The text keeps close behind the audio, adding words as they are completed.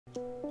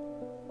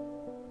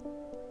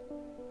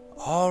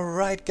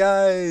Alright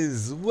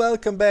guys,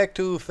 welcome back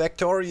to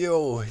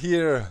Factorio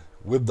here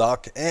with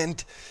Doc,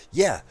 and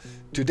yeah,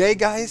 today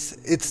guys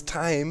it's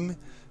time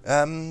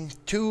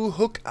to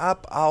hook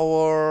up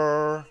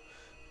our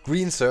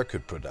green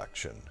circuit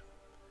production.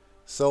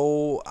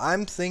 So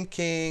I'm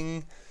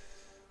thinking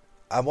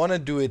I want to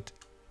do it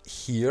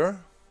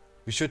here.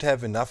 We should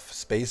have enough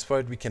space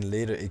for it. We can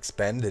later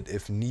expand it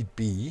if need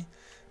be.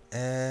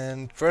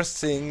 And first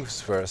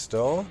things first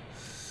though,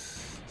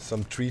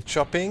 some tree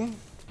chopping.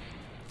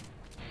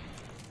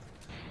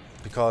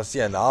 Because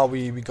yeah, now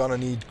we're gonna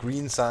need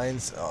green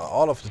signs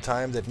all of the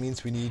time. That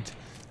means we need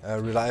a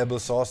reliable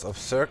source of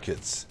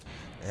circuits,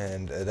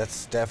 and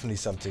that's definitely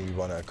something we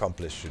want to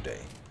accomplish today.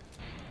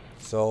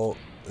 So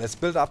let's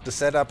build up the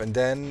setup, and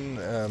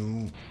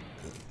then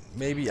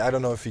maybe, I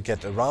don't know if we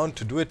get around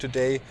to do it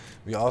today,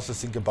 we also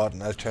think about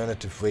an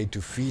alternative way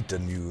to feed the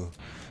new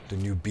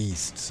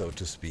beast, so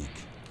to speak.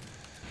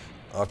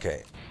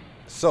 Okay,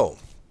 so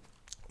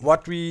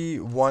what we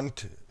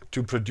want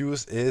to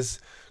produce is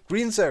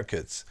green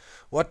circuits.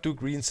 What do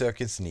green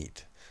circuits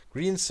need?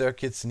 Green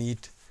circuits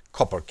need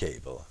copper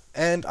cable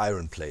and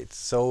iron plates.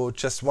 So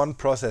just one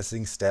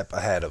processing step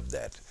ahead of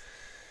that.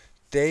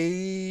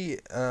 They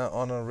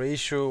on a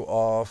ratio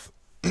of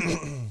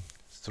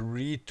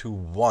 3 to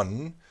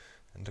 1,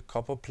 and the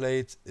copper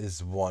plate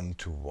is 1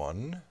 to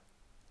 1.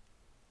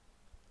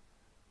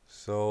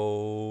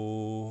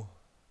 So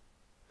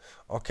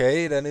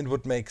okay, then it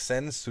would make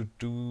sense to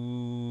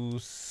do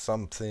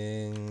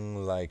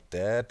something like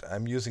that.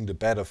 I'm using the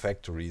better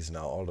factories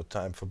now all the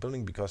time for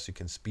building because you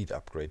can speed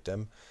upgrade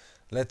them.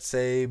 Let's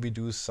say we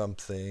do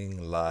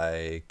something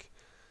like,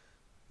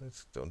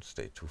 let's don't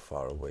stay too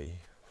far away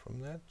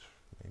from that.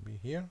 Maybe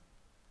here.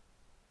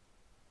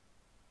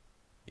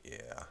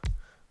 Yeah.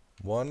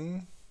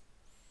 1,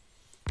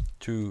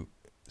 2,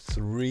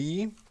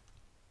 3.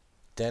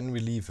 Then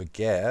we leave a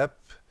gap.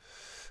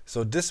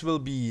 So this will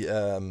be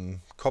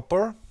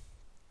copper.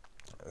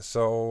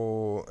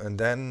 So, and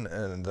then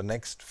in the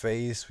next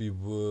phase we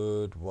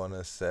would want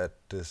to set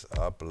this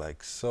up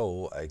like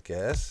so, I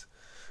guess.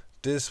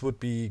 This would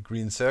be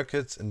green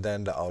circuits and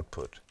then the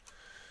output.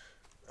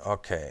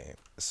 Okay,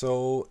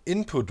 so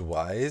input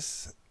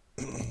wise,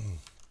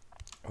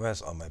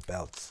 where's all my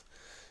belts?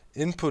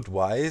 Input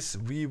wise,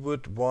 we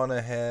would want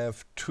to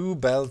have 2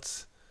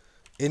 belts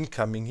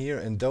incoming here,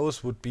 and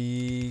those would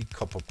be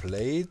copper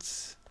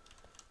plates.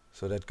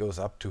 So that goes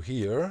up to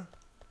here.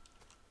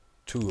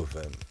 2 of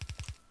them.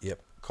 Yep,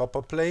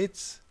 copper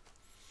plates.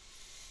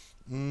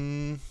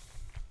 Yeah,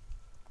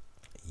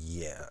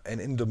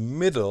 and in the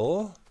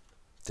middle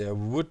there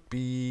would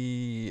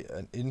be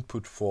an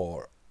input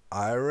for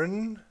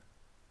iron.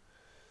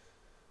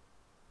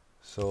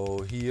 So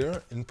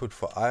here, input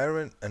for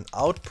iron, an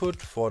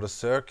output for the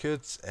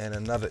circuits, and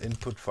another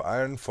input for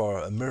iron for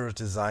a mirror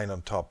design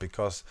on top,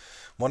 because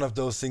one of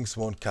those things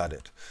won't cut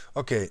it.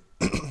 Okay,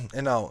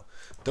 and now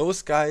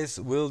those guys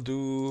will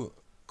do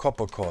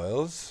copper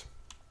coils.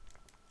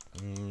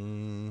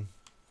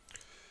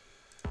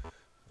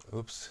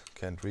 Oops,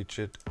 can't reach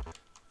it.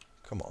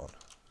 Come on,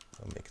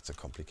 don't make it so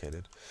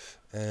complicated.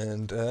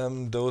 And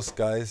those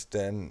guys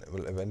then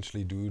will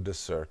eventually do the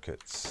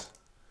circuits.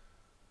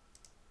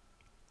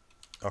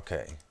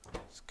 Okay,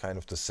 it's kind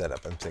of the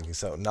setup I'm thinking.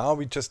 So now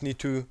we just need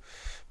to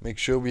make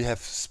sure we have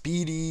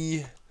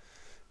speedy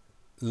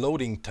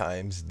loading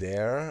times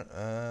there.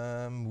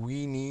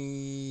 We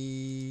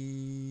need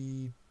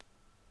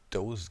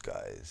those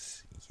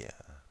guys. Yeah,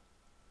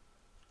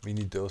 we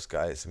need those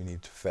guys. We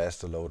need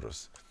faster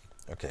loaders.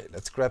 Okay,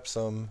 let's grab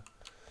some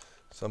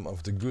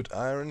of the good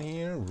iron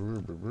here.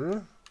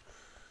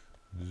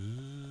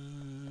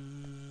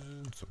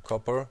 Some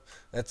copper.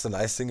 That's the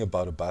nice thing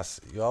about a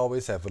bus. You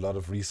always have a lot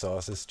of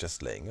resources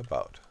just laying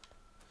about.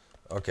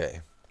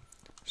 Okay,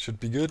 should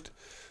be good.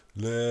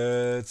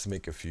 Let's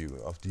make a few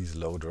of these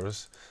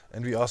loaders.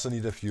 And we also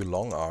need a few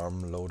long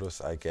arm loaders,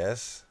 I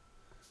guess.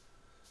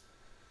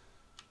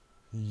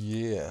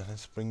 Yeah,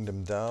 let's bring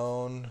them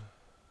down.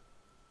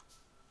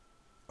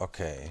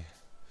 Okay.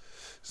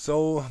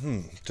 So,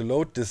 to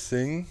load this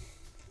thing,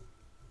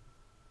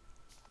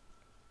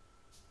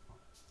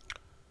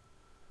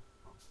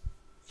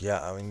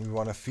 yeah, I mean, we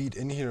want to feed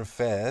in here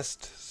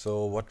fast,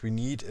 so what we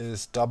need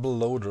is double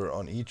loader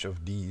on each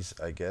of these,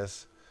 I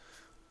guess.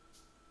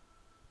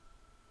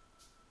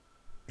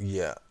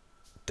 Yeah,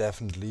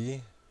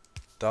 definitely.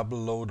 Double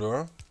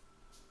loader.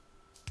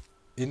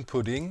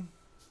 Inputting.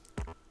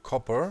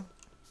 Copper.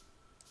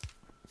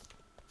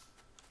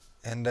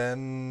 And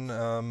then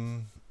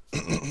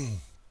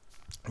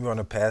we want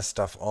to pass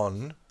stuff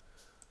on.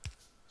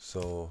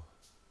 So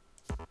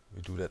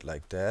we do that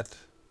like that.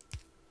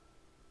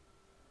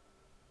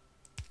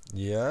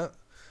 Yeah,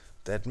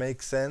 that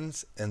makes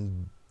sense.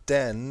 And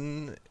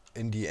then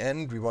in the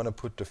end we want to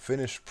put the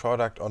finished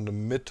product on the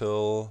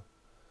middle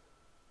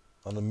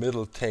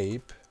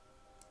tape.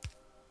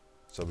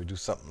 So we do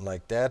something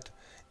like that.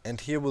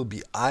 And here will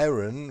be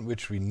iron,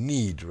 which we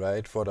need,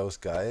 right, for those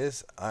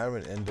guys.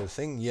 Iron and the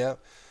thing, yeah.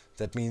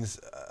 That means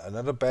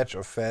another batch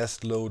of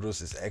fast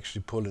loaders is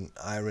actually pulling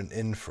iron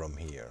in from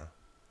here.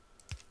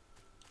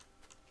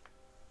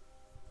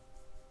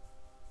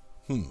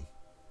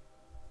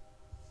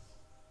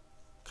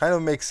 Kind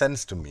of makes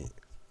sense to me.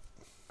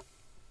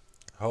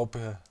 I hope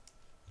it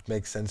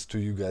makes sense to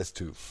you guys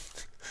too.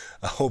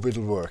 I hope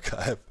it'll work.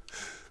 I have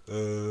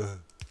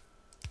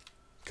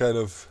kind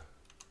of,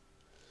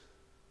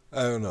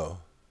 I don't know.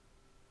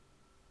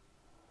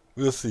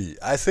 We'll see.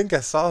 I think I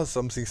saw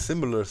something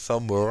similar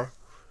somewhere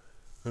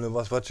when I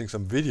was watching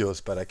some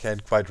videos, but I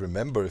can't quite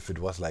remember if it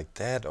was like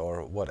that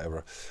or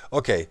whatever.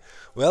 Okay,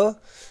 well,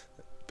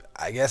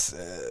 I guess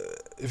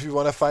if you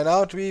want to find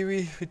out,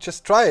 we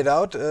just try it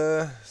out.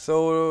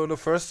 So the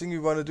first thing we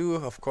want to do,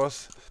 of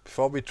course,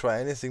 before we try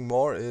anything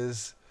more,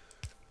 is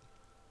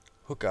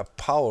hook up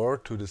power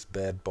to this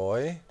bad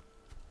boy.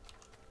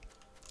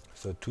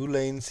 So 2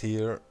 lanes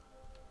here,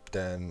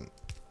 then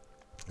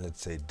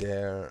let's say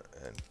there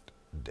and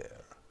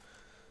there.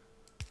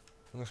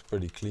 Looks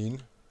pretty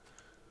clean.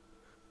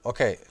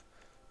 Okay,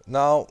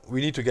 now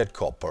we need to get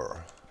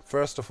copper.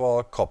 First of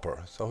all,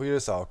 copper. So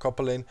here's our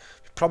copper lane.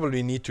 We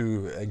probably need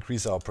to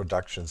increase our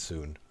production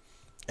soon,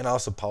 and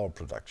also power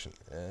production.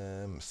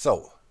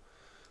 So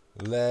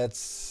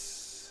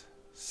let's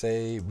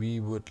say we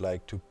would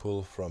like to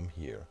pull from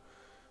here.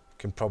 We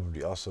can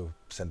probably also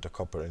send the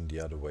copper in the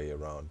other way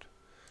around.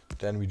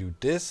 Then we do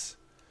this.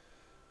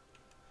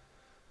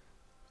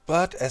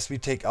 But as we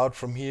take out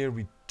from here,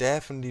 we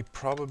definitely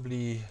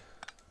probably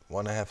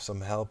want to have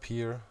some help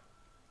here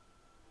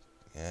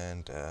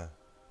and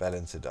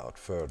balance it out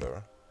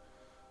further.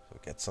 So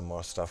get some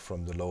more stuff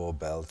from the lower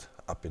belt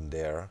up in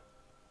there.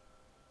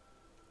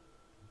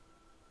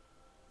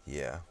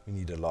 Yeah, we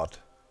need a lot.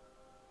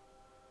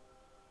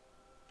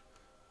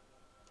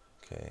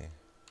 Okay.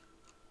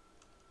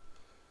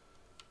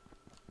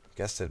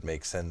 Guess that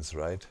makes sense,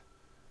 right?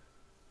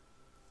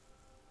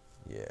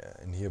 Yeah,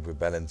 and here we're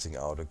balancing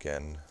out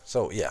again.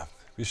 So yeah,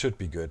 we should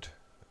be good.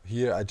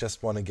 Here I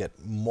just want to get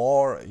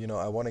more, you know,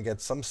 I want to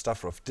get some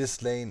stuff of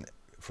this lane,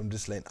 from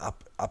this lane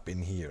up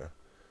in here.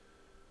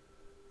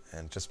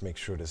 And just make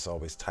sure this is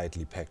always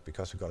tightly packed,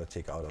 because we're going to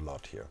take out a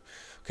lot here.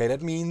 Okay,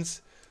 that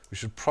means we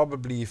should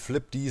probably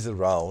flip these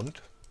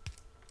around.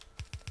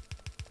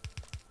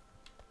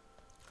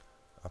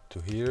 Up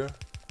to here.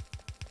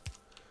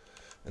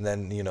 And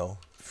then, you know,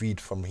 feed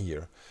from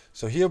here.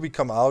 So here we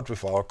come out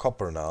with our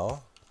copper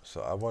now. So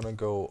I want to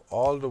go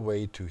all the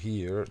way to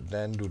here,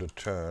 then do the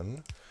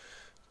turn.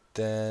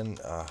 Then,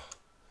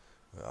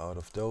 we're out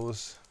of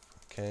those.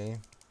 Okay.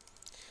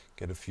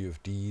 Get a few of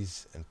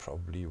these, and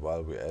probably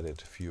while we're at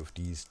it, a few of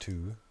these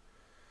too.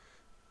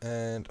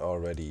 And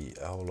already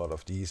a whole lot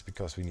of these,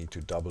 because we need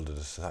to double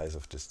the size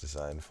of this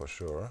design for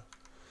sure.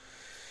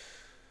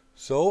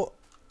 So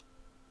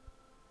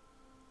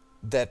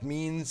that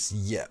means,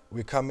 yeah,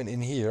 we're coming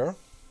in here.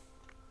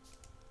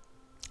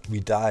 We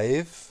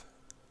dive.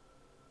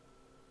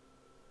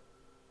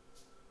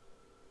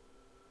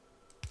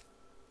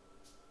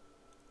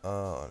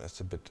 Oh, that's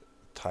a bit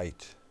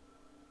tight.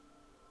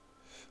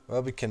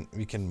 Well, we can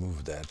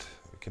move that.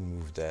 We can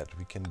move that.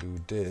 We can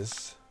do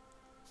this.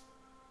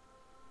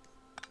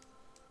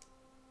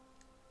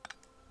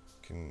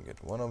 Can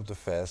get one of the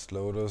fast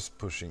loaders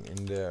pushing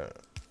in there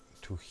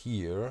to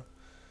here. It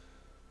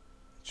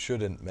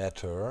shouldn't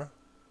matter.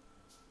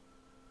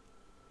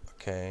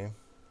 Okay.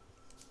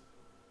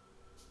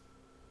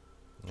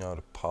 Now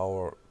the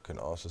power can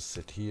also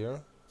sit here.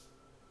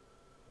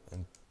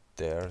 And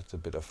there, it's a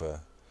bit of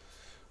a,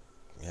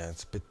 yeah,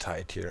 it's a bit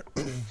tight here,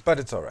 but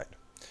it's all right.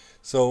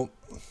 So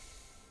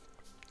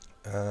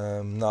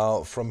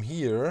now from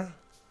here,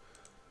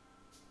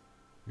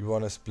 we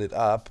want to split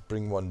up,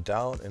 bring one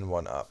down and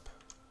one up.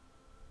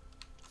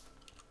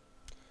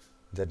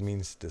 That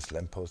means this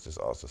lamppost is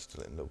also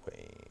still in the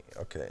way.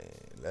 Okay,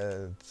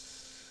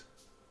 let's...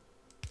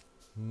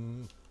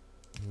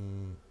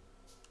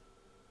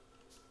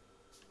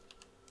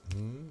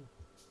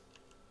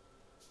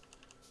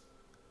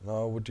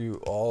 Now would you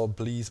all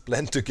please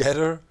blend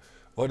together?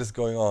 What is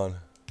going on?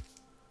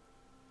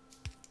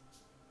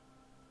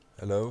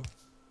 Hello?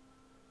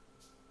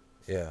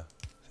 Yeah,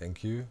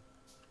 thank you.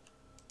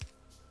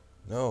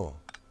 No.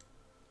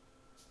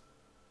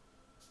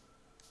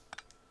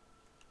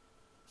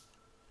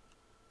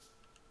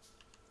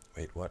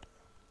 Wait, what?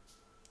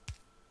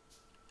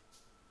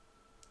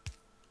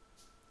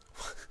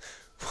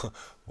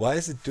 Why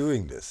is it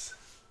doing this?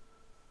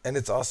 And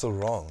it's also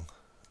wrong.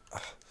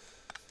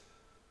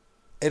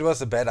 It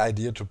was a bad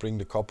idea to bring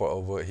the copper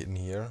over in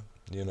here,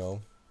 you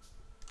know.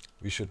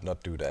 We should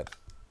not do that.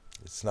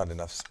 It's not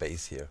enough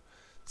space here.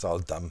 It's all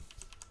dumb.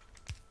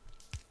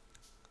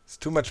 There's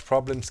too much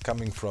problems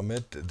coming from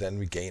it, then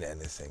we gain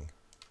anything.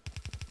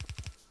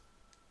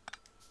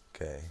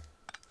 Okay,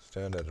 let's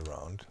turn that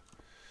around.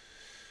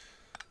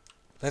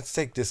 Let's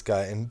take this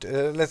guy and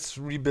let's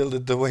rebuild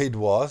it the way it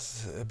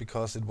was,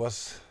 because it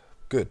was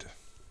good.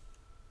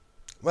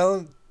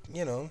 Well,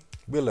 you know,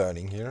 we're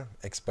learning here,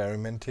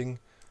 experimenting,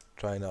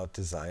 trying out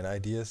design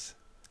ideas.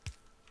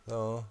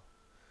 So,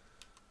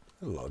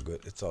 it's all good.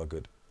 It's all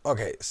good.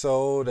 Okay,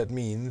 so that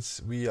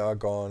means we are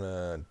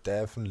gonna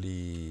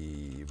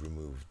definitely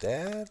remove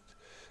that,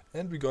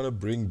 and we're gonna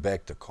bring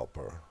back the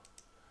copper.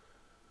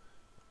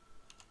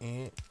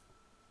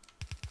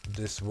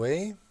 this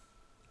way,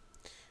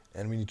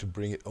 and we need to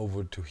bring it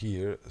over to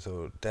here.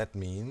 So that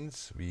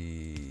means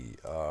we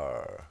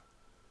are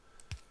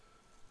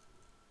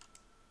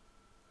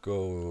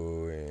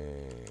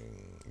going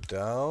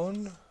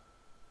down,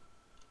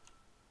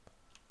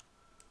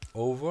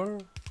 over,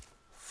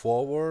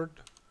 forward,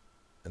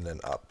 and then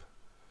up.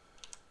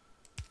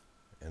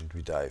 And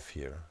we dive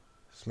here.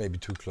 It's maybe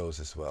too close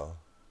as well.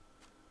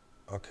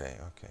 Okay.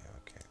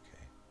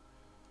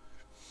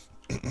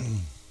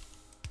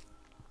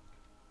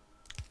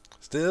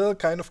 Still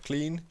kind of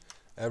clean,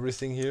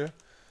 everything here.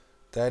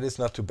 That is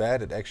not too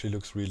bad. It actually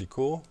looks really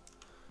cool.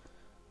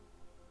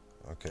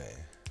 Okay.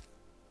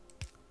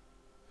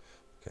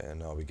 Okay,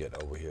 and now we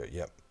get over here.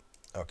 Yep.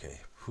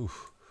 Okay. Whew.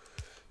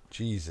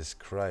 Jesus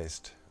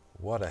Christ.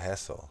 What a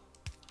hassle.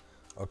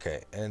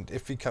 Okay, and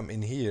if we come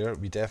in here,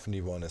 we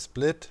definitely want to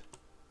split.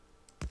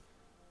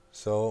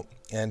 So,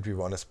 and we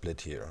want to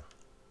split here.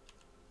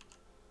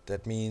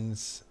 That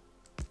means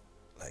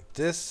like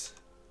this.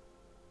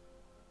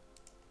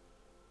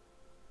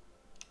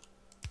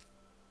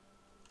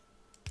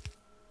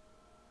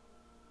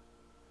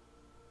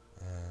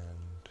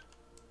 And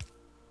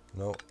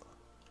no,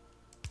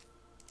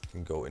 you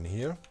can go in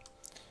here.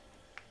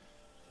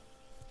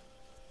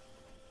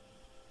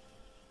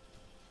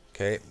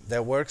 Okay,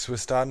 that works. We're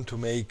starting to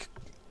make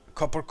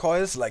copper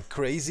coils like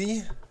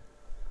crazy.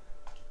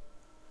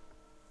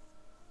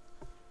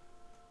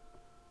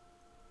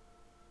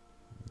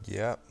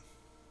 Yeah.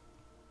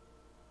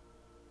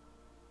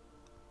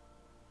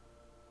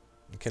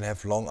 You can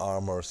have long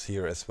armors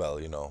here as well,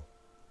 you know,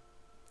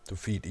 to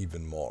feed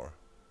even more.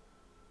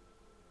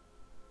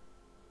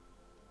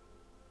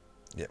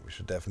 Yeah, we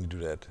should definitely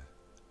do that.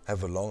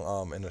 Have a long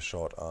arm and a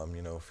short arm,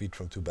 you know, feed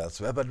from two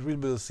belts. But we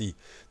will see.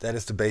 That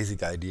is the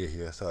basic idea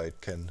here, so it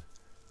can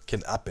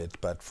up it.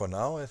 But for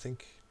now, I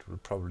think it will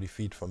probably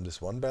feed from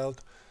this one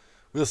belt.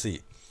 We'll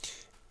see.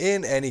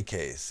 In any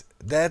case,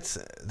 that's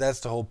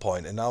the whole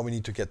point. And now we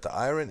need to get the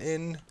iron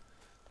in.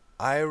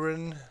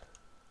 Iron.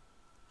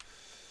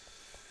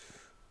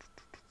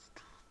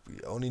 We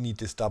only need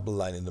this double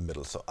line in the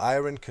middle. So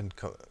iron can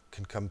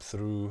come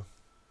through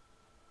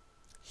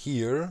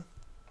here.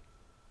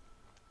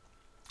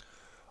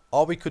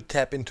 Or we could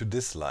tap into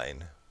this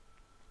line.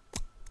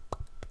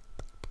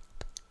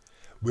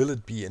 Will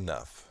it be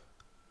enough?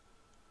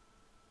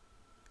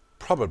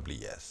 Probably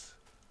yes.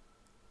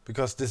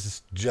 Because this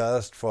is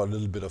just for a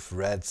little bit of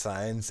red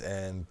signs,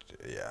 and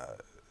yeah,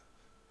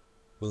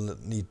 we'll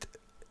need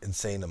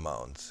insane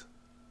amounts.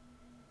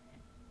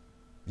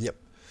 Yep.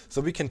 So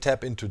we can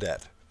tap into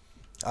that.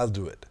 I'll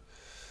do it.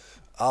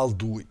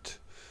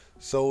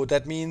 So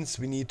that means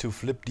we need to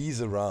flip these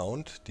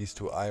around, these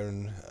two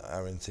iron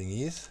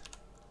thingies.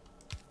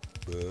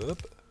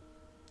 Whoop.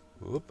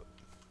 Whoop.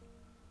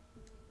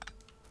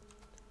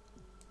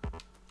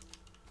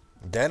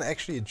 Then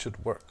actually it should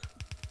work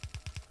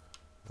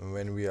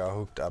when we are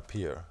hooked up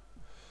here.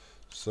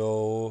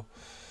 So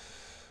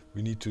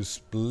we need to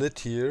split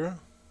here.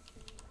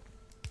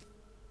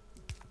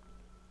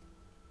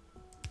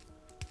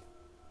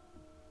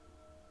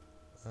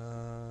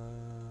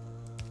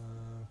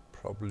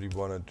 Probably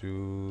want to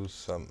do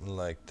something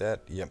like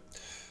that. Yep.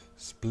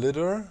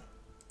 Splitter.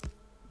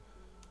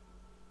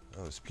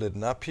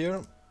 Splitting up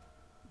here.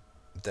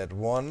 That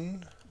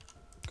one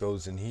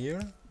goes in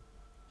here,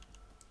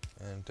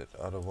 and that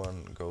other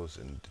one goes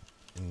in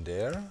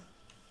there.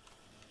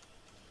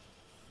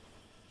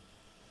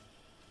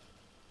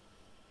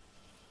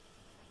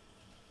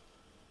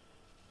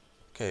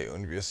 Okay,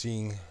 and we're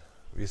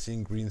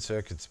seeing green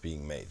circuits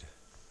being made.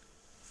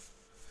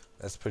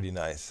 That's pretty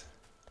nice.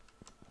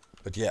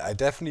 But yeah, I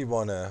definitely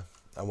wanna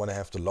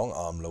have the long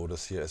arm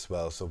loaders here as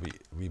well, so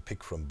we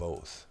pick from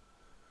both.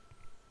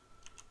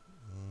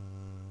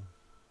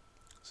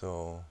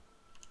 So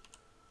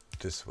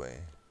this way,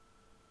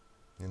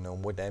 you know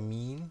what I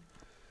mean?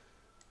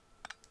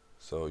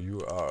 So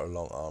you are a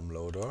long arm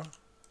loader,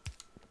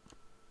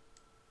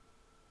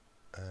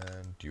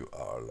 and you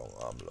are a long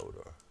arm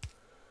loader,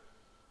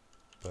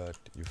 but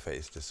you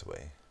face this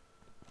way.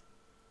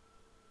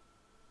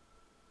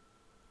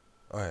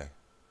 Okay.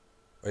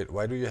 Wait,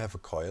 why do you have a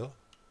coil?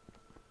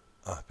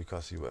 Ah,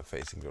 because you were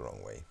facing the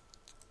wrong way.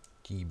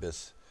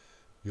 Jeebus.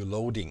 You're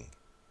loading.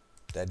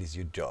 That is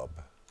your job.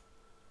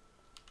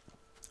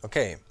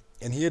 Okay,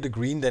 and here the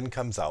green then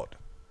comes out.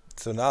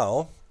 So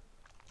now,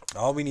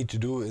 all we need to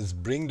do is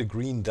bring the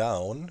green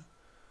down.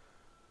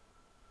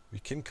 We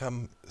can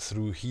come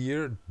through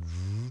here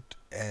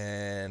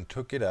and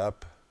hook it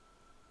up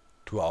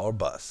to our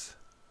bus.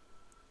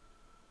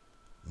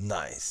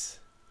 Nice.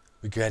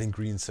 We're getting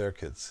green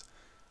circuits.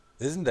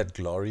 Isn't that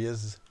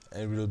glorious?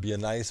 And it will be a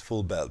nice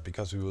full belt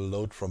because we will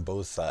load from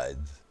both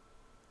sides.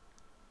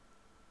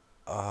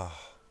 Ah,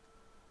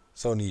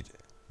 so neat.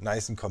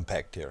 Nice and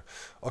compact here.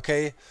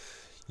 Okay,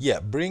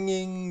 yeah,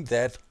 bringing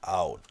that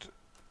out.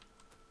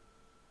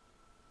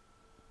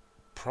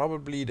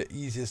 Probably the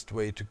easiest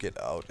way to get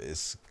out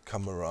is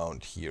come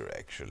around here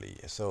actually.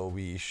 So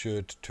we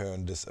should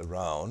turn this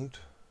around.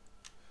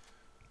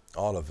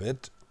 All of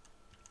it.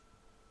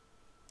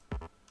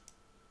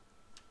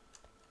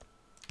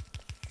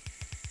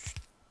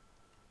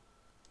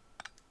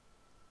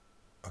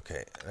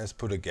 Okay, let's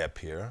put a gap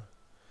here.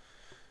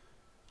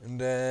 And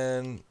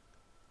then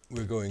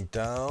we're going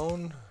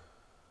down,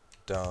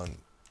 down,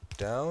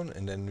 down,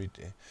 and then we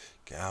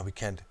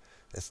can't,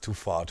 that's too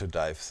far to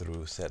dive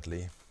through,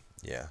 sadly.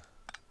 Yeah.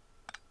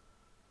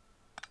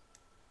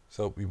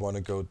 So we want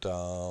to go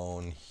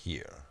down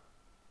here.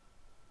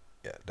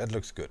 Yeah, that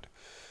looks good.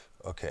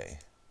 Okay.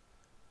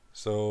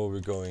 So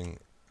we're going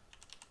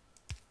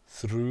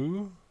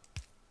through.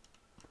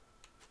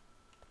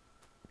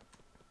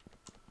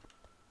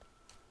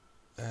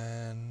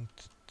 And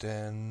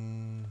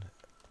then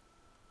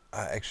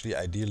actually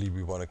ideally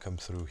we want to come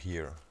through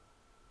here.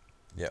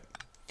 Yeah.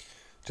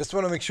 Just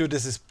want to make sure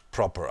this is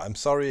proper. I'm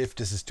sorry if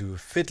this is too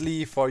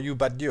fiddly for you,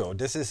 but yo,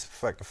 this is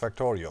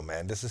Factorio,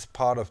 man. This is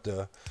part of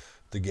the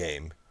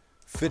game.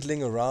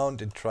 Fiddling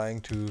around and trying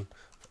to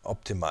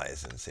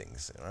optimize and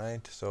things,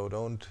 right? So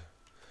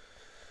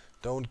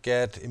don't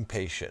get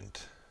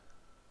impatient.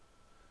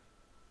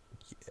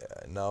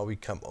 Yeah, now we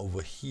come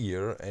over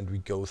here and we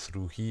go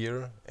through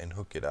here and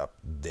hook it up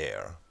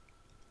there.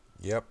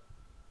 Yep.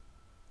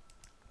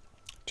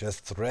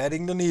 Just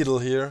threading the needle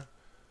here.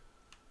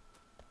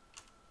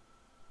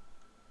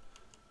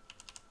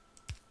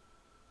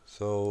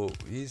 So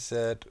he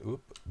said,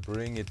 oop,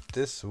 bring it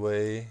this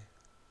way.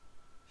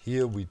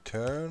 Here we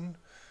turn.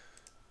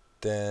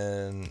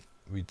 Then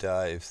we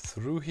dive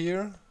through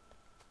here.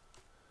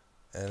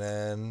 And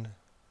then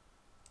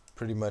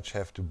pretty much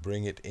have to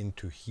bring it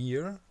into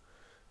here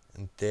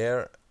and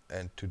there.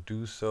 And to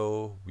do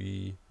so,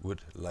 we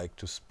would like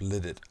to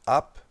split it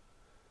up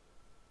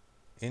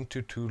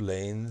into 2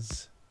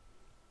 lanes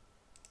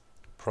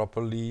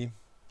properly.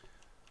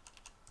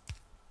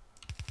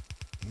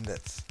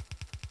 That's,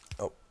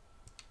 oh,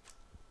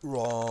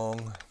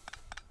 wrong.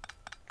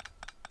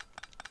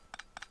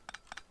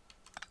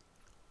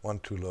 One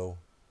too low.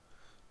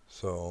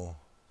 So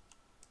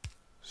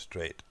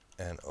straight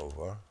and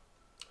over.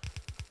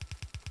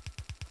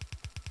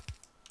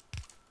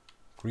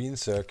 Green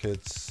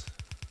circuits.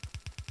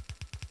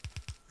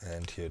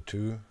 And here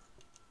too.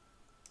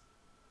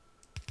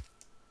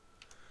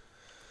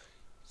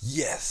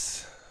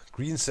 Yes!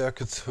 Green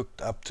circuits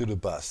hooked up to the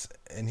bus.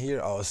 And here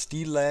our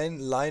steel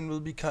line will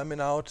be coming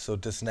out. So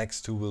this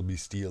next 2 will be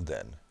steel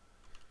then.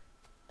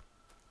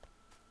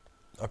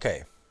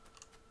 Okay.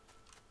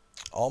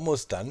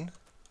 Almost done.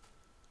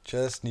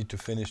 Just need to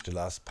finish the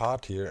last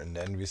part here and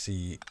then we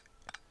see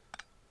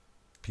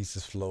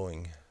pieces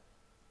flowing.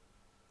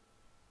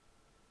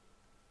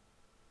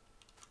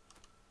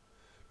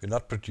 We're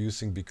not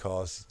producing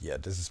because, yeah,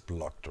 this is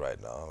blocked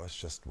right now. I was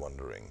just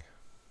wondering.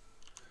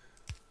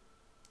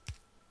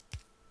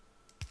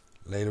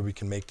 Later we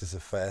can make this a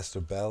faster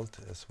belt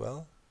as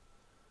well.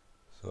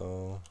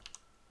 So,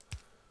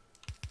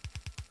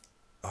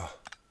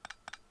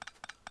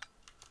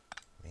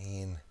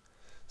 man,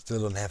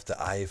 still don't have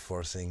the eye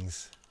for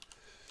things.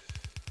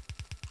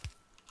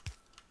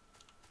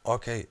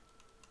 Okay,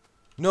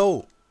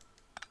 no.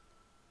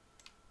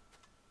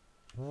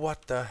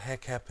 What the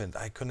heck happened?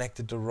 I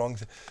connected the wrong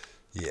thing.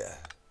 Yeah,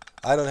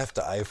 I don't have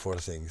the eye for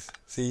things.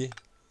 See?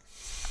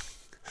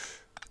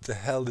 What the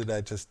hell did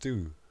I just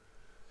do?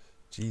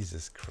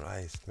 Jesus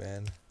Christ,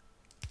 man.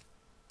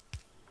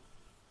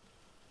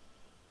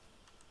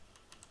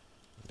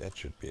 That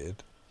should be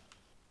it.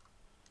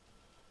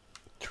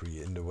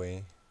 Tree in the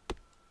way.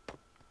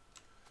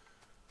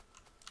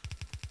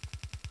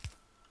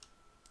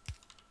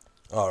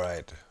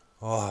 Alright.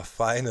 Oh,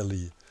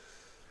 finally.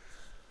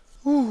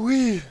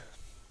 Ooh-wee.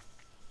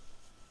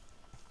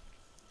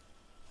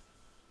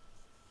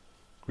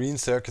 Green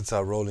circuits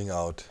are rolling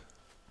out.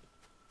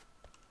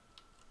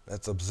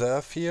 Let's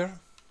observe here.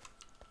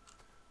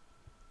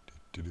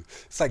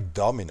 It's like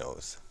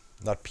dominoes,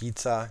 not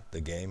pizza, the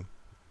game.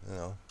 You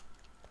know,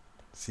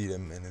 see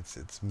them and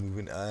it's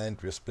moving, and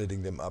we're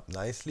splitting them up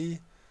nicely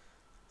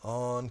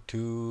on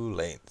 2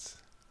 lanes.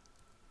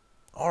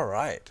 All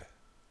right,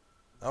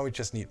 now we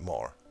just need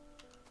more.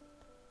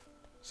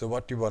 So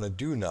what you want to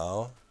do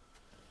now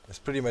is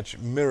pretty much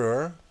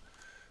mirror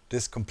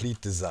this complete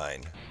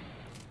design.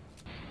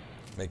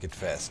 Make it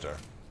faster.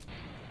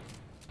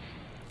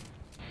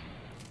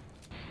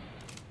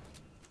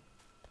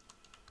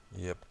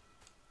 Yep.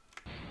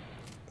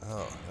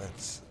 Oh,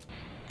 let's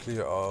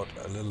clear out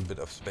a little bit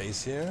of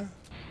space here.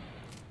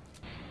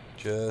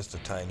 Just a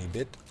tiny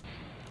bit.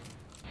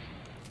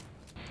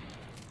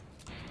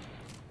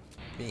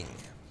 Bing,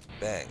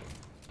 bang,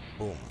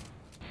 boom,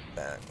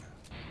 bang.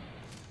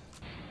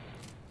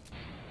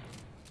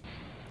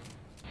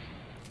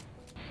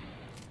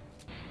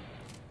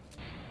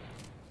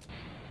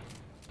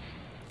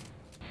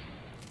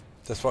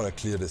 Just want to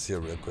clear this here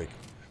real quick.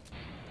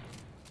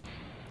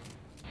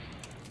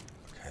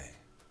 Okay.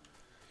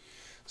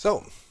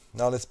 So,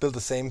 now let's build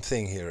the same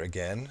thing here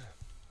again.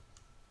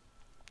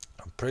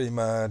 Pretty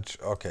much,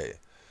 okay.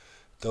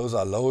 Those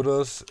are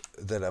loaders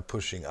that are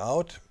pushing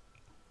out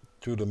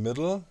to the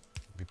middle.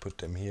 We put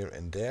them here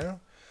and there.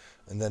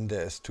 And then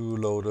there's 2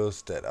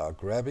 loaders that are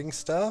grabbing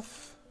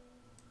stuff.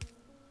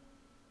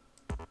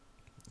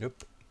 Yep,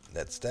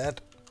 that's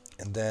that.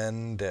 And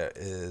then there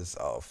is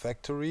our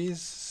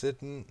factories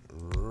sitting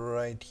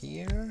right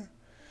here.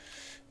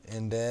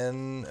 And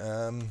then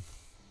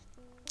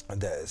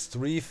there's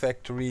 3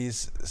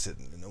 factories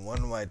sitting in a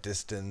 1 wide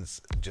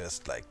distance,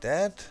 just like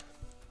that.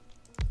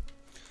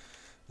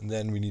 And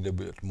then we need a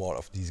bit more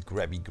of these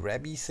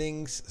grabby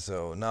things.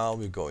 So now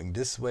we're going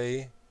this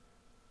way,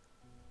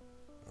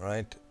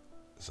 right?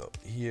 So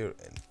here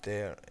and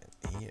there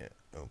and here,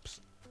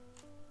 oops,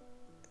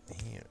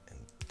 here and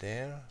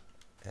there,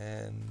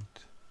 and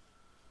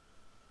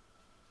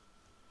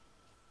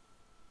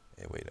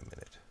hey, wait a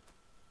minute.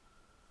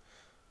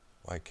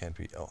 Why can't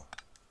we? Oh,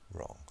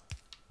 wrong.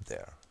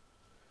 There.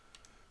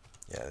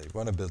 Yeah, you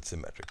want to build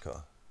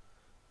symmetrical.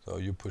 So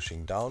you're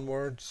pushing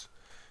downwards.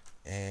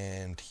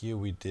 And here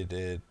we did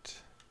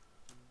it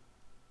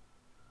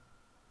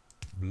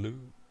blue,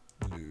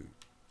 blue,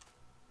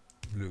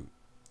 blue,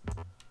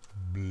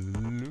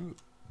 blue,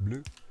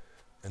 blue,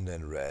 and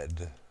then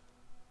red.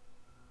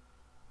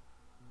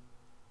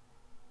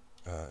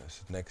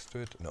 Is it next to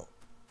it? No,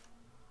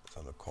 it's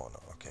on the corner.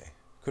 Okay,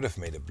 could have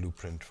made a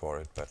blueprint for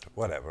it, but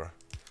whatever.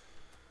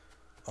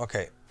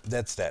 Okay,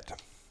 that's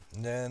that.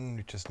 And then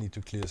we just need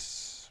to clear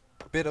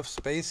a bit of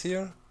space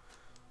here.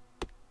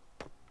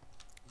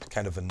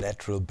 Kind of a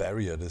natural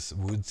barrier, this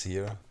woods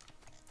here,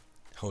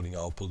 holding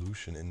our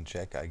pollution in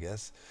check, I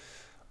guess.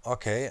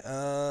 Okay,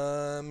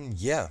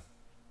 yeah,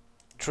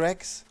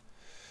 tracks.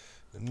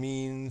 That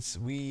means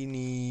we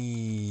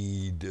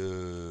need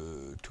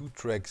 2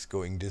 tracks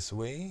going this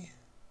way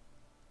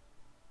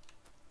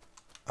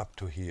up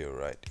to here,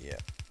 right? Yeah,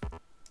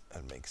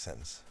 that makes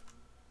sense.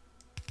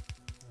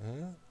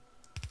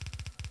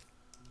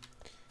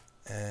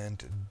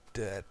 And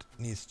that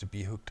needs to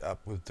be hooked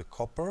up with the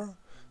copper.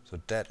 So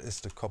that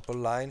is the copper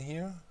line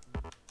here.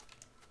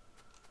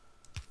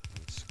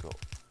 Let's go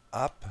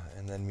up,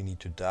 and then we need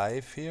to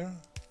dive here.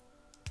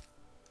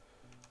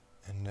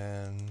 And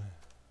then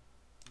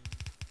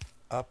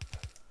up.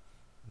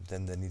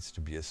 Then there needs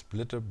to be a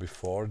splitter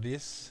before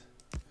this.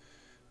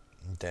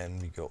 And then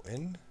we go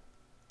in.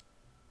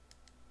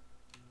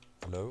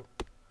 Hello,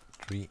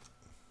 3.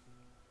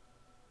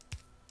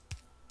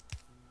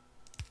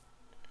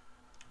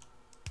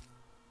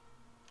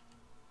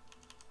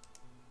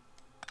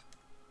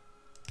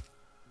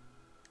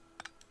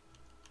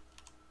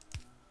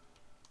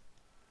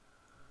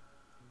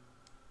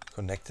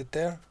 Connected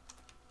there.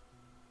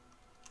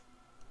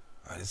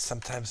 It's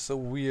sometimes so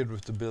weird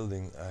with the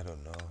building. I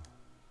don't know.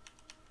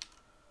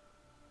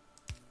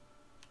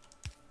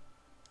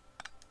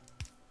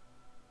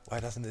 Why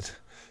doesn't it?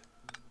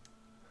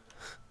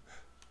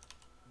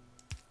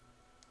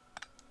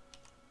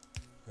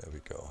 There we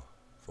go.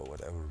 For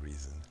whatever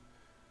reason.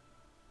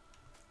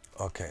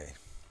 Okay.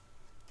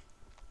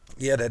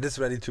 Yeah, that is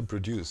ready to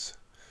produce.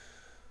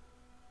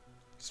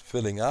 It's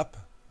filling up.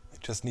 I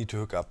just need to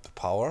hook up the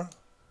power.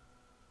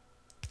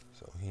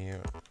 So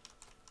here,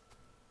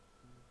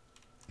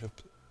 yep,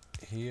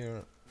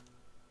 here,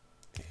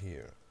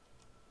 here,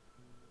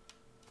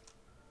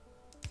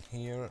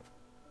 here,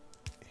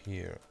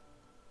 here,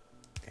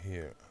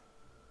 here.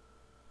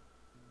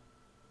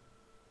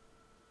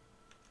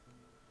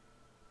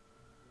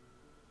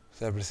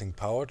 Is everything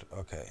powered?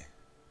 Okay.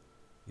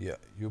 Yeah,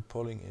 you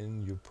pulling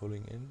in, you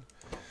pulling in.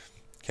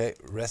 Okay,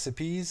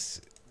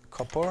 recipes,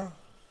 copper.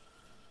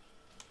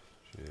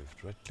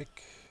 Shift right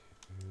click.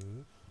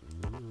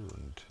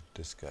 And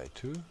this guy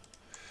too,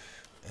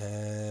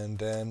 and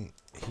then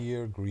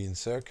here green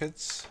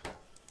circuits,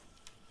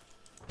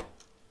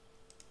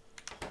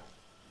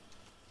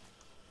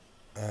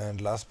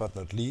 and last but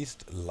not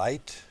least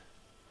light.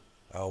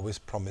 I always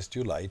promised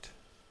you light,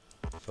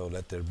 so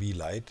let there be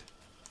light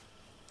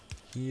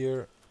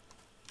here.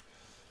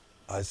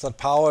 It's not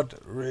powered,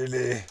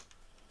 really.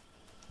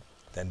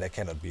 Then there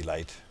cannot be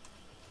light.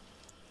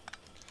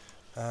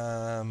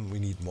 We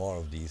need more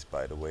of these,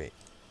 by the way.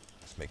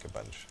 Let's make a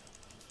bunch.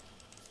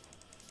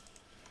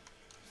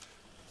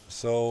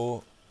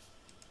 So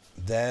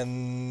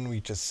then we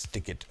just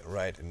stick it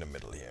right in the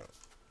middle here.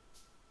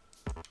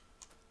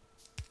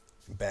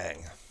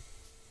 Bang.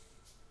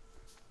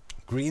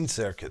 Green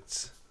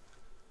circuits.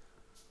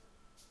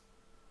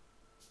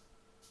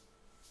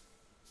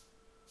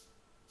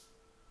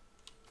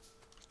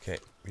 Okay,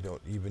 we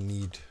don't even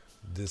need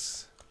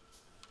this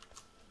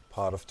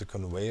part of the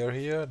conveyor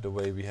here, the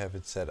way we have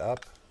it set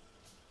up.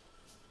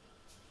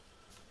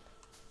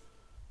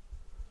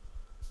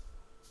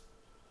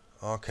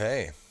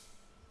 Okay.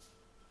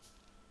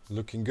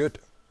 Looking good.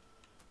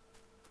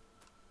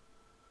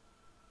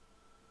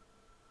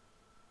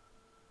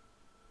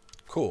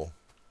 Cool.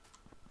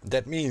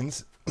 That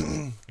means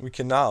we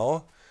can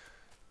now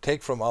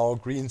take from our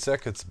green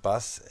circuits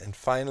bus and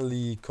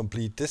finally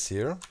complete this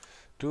here.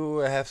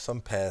 Do I have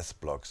some pass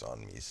blocks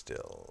on me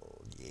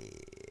still?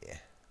 Yeah,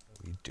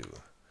 we do.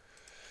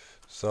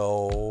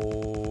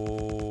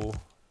 So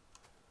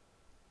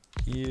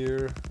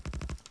here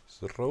is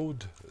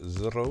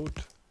the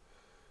road,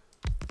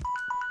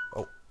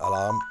 Oh,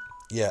 alarm.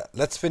 Yeah,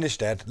 let's finish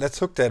that. Let's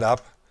hook that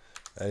up.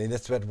 I mean,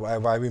 that's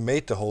why we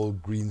made the whole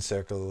green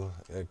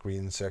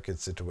circuit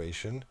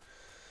situation.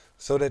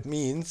 So that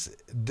means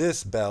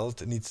this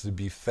belt needs to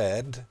be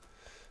fed,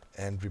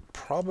 and we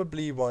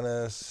probably want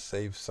to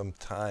save some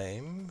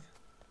time.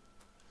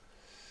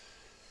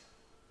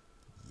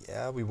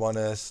 Yeah, we want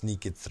to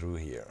sneak it through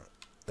here.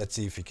 Let's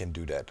see if we can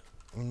do that.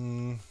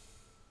 From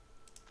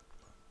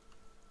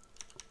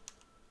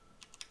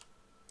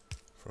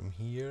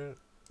here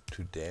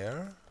to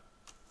there.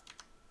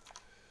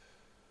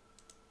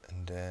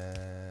 And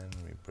then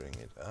we bring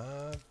it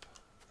up,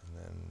 and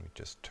then we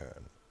just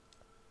turn.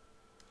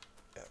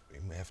 Yeah, we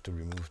may have to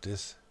remove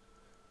this.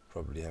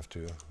 Probably have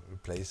to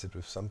replace it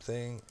with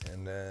something,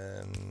 and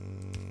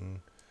then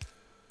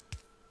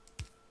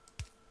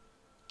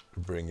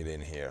bring it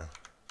in here.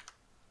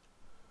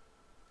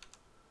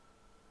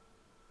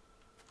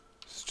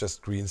 It's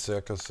just green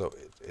circles, so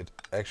it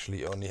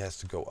actually only has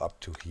to go up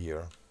to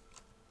here.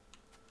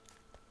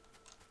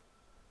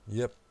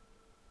 Yep,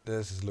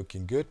 this is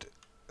looking good.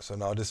 So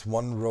now this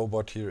one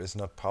robot here is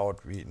not powered.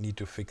 We need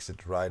to fix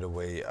it right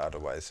away,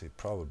 otherwise we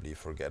probably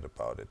forget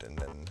about it, and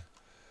then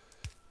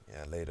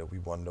yeah, later we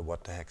wonder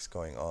what the heck's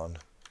going on.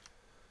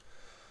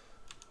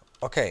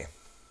 Okay,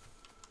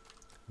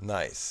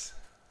 nice.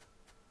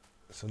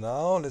 So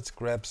now let's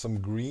grab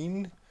some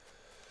green.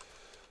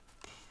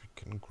 We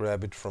can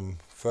grab it from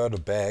further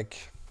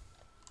back.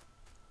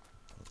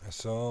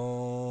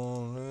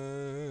 So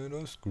let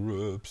us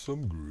grab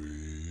some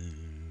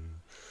green.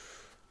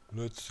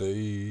 Let's say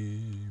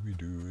we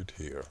do it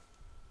here.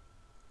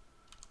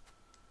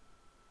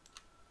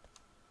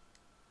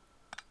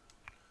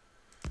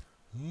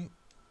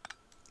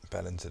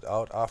 Balance it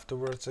out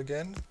afterwards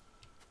again.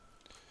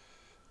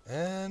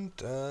 And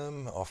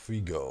off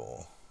we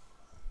go.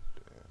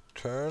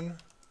 Turn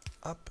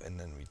up, and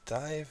then we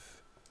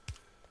dive.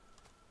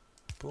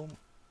 Boom,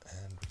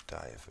 and we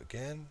dive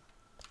again.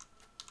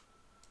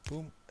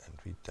 Boom, and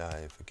we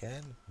dive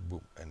again.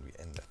 Boom, and we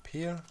end up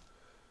here.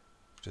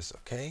 Which is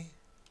okay.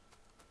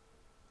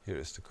 Here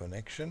is the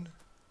connection.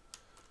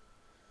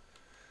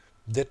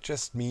 That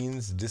just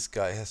means this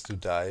guy has to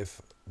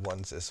dive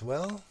once as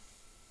well.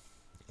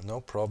 No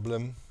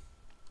problem.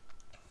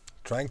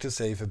 Trying to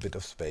save a bit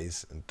of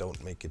space and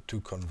don't make it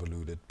too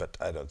convoluted, but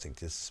I don't think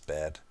this is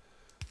bad.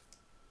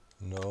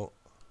 No.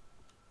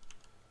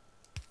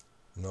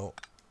 No.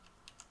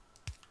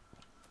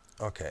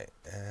 Okay,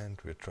 and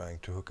we're trying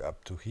to hook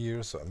up to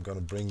here, so I'm gonna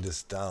bring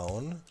this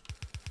down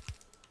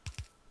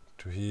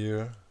to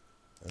here,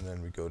 and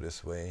then we go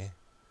this way.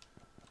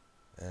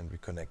 And we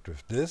connect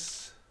with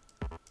this.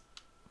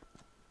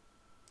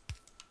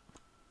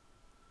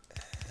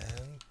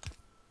 And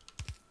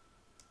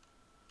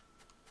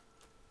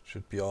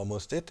should be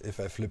almost it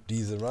if I flip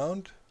these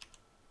around.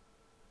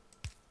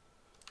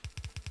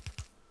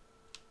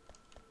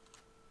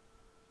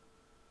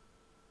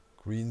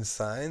 Green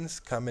signs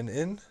coming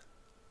in.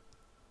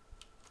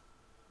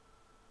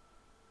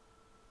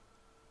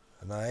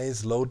 A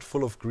nice load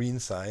full of green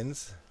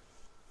signs.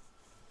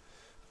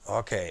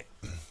 Okay,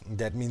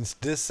 that means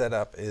this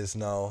setup is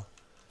now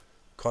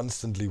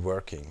constantly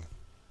working.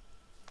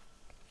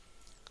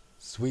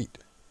 Sweet.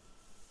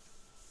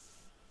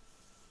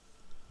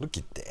 Look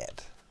at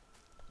that.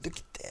 Look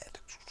at that.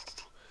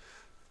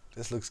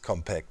 This looks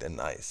compact and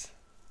nice.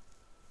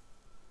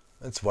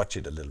 Let's watch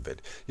it a little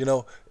bit. You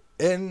know,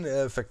 in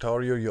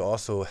Factorio you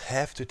also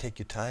have to take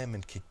your time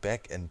and kick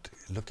back and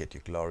look at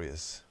your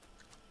glorious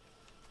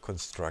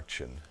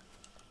construction.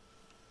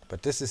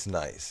 But this is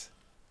nice.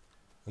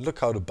 And look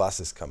how the bus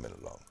is coming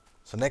along.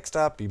 So next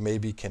up, we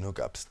maybe can hook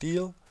up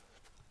steel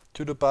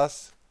to the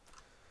bus.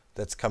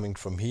 That's coming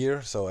from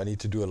here, so I need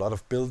to do a lot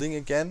of building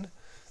again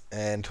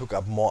and hook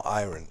up more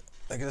iron.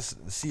 Let's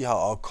see how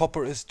our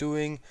copper is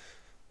doing.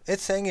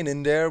 It's hanging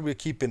in there, we're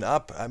keeping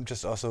up. I'm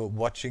just also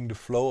watching the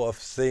flow of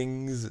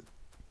things.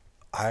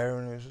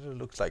 Iron, it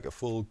looks like a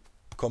full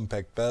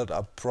compact belt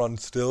up front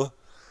still.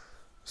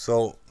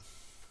 So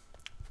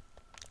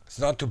it's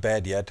not too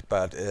bad yet,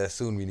 but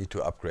soon we need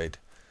to upgrade.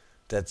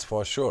 That's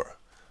for sure.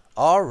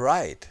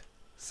 Alright,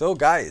 so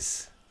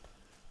guys,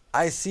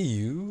 I see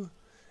you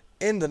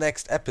in the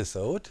next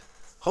episode.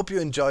 Hope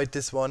you enjoyed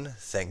this one.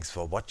 Thanks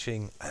for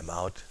watching. I'm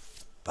out.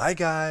 Bye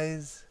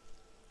guys.